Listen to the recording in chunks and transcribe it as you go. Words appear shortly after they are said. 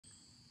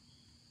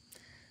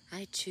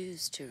I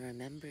choose to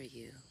remember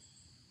you,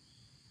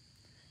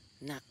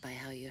 not by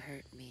how you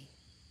hurt me,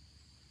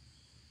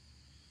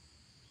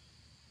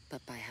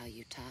 but by how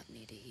you taught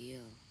me to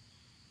heal.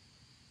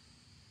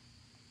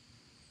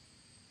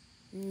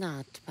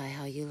 Not by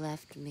how you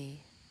left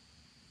me,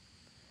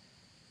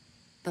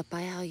 but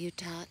by how you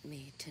taught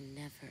me to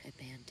never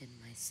abandon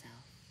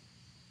myself.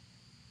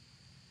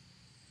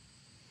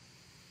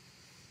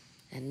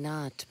 And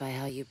not by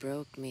how you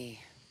broke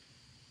me,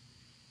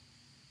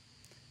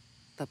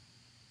 but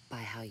by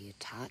how you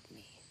taught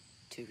me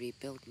to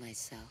rebuild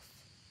myself.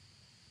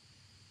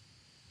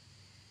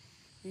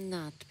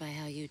 Not by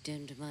how you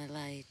dimmed my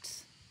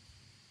light,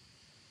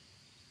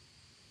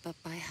 but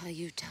by how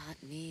you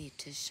taught me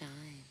to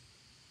shine.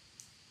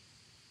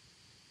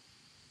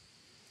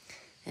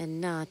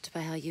 And not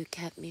by how you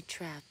kept me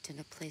trapped in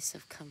a place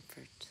of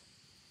comfort,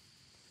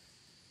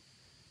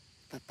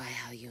 but by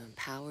how you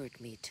empowered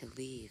me to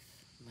leave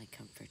my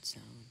comfort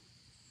zone.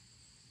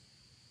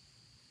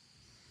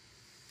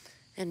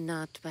 And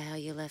not by how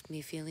you left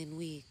me feeling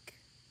weak,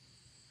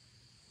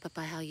 but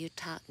by how you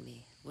taught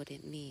me what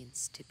it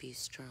means to be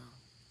strong.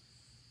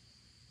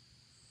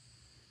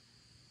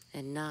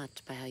 And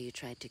not by how you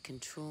tried to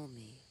control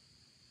me,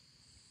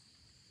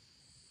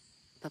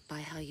 but by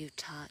how you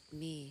taught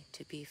me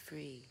to be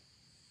free.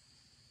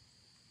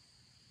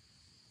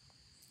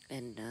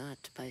 And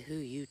not by who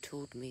you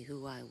told me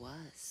who I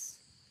was,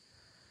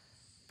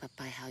 but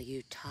by how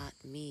you taught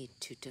me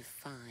to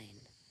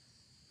define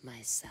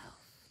myself.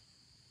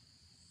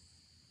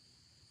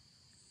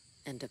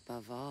 And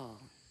above all,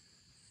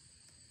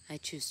 I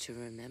choose to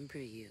remember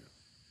you,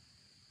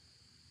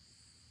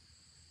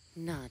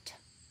 not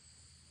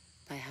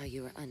by how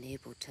you were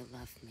unable to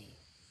love me,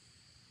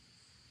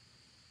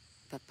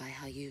 but by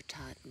how you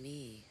taught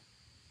me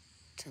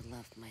to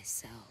love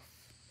myself.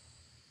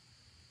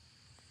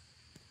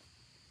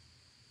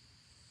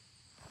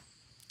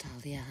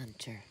 Tahlia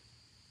Hunter.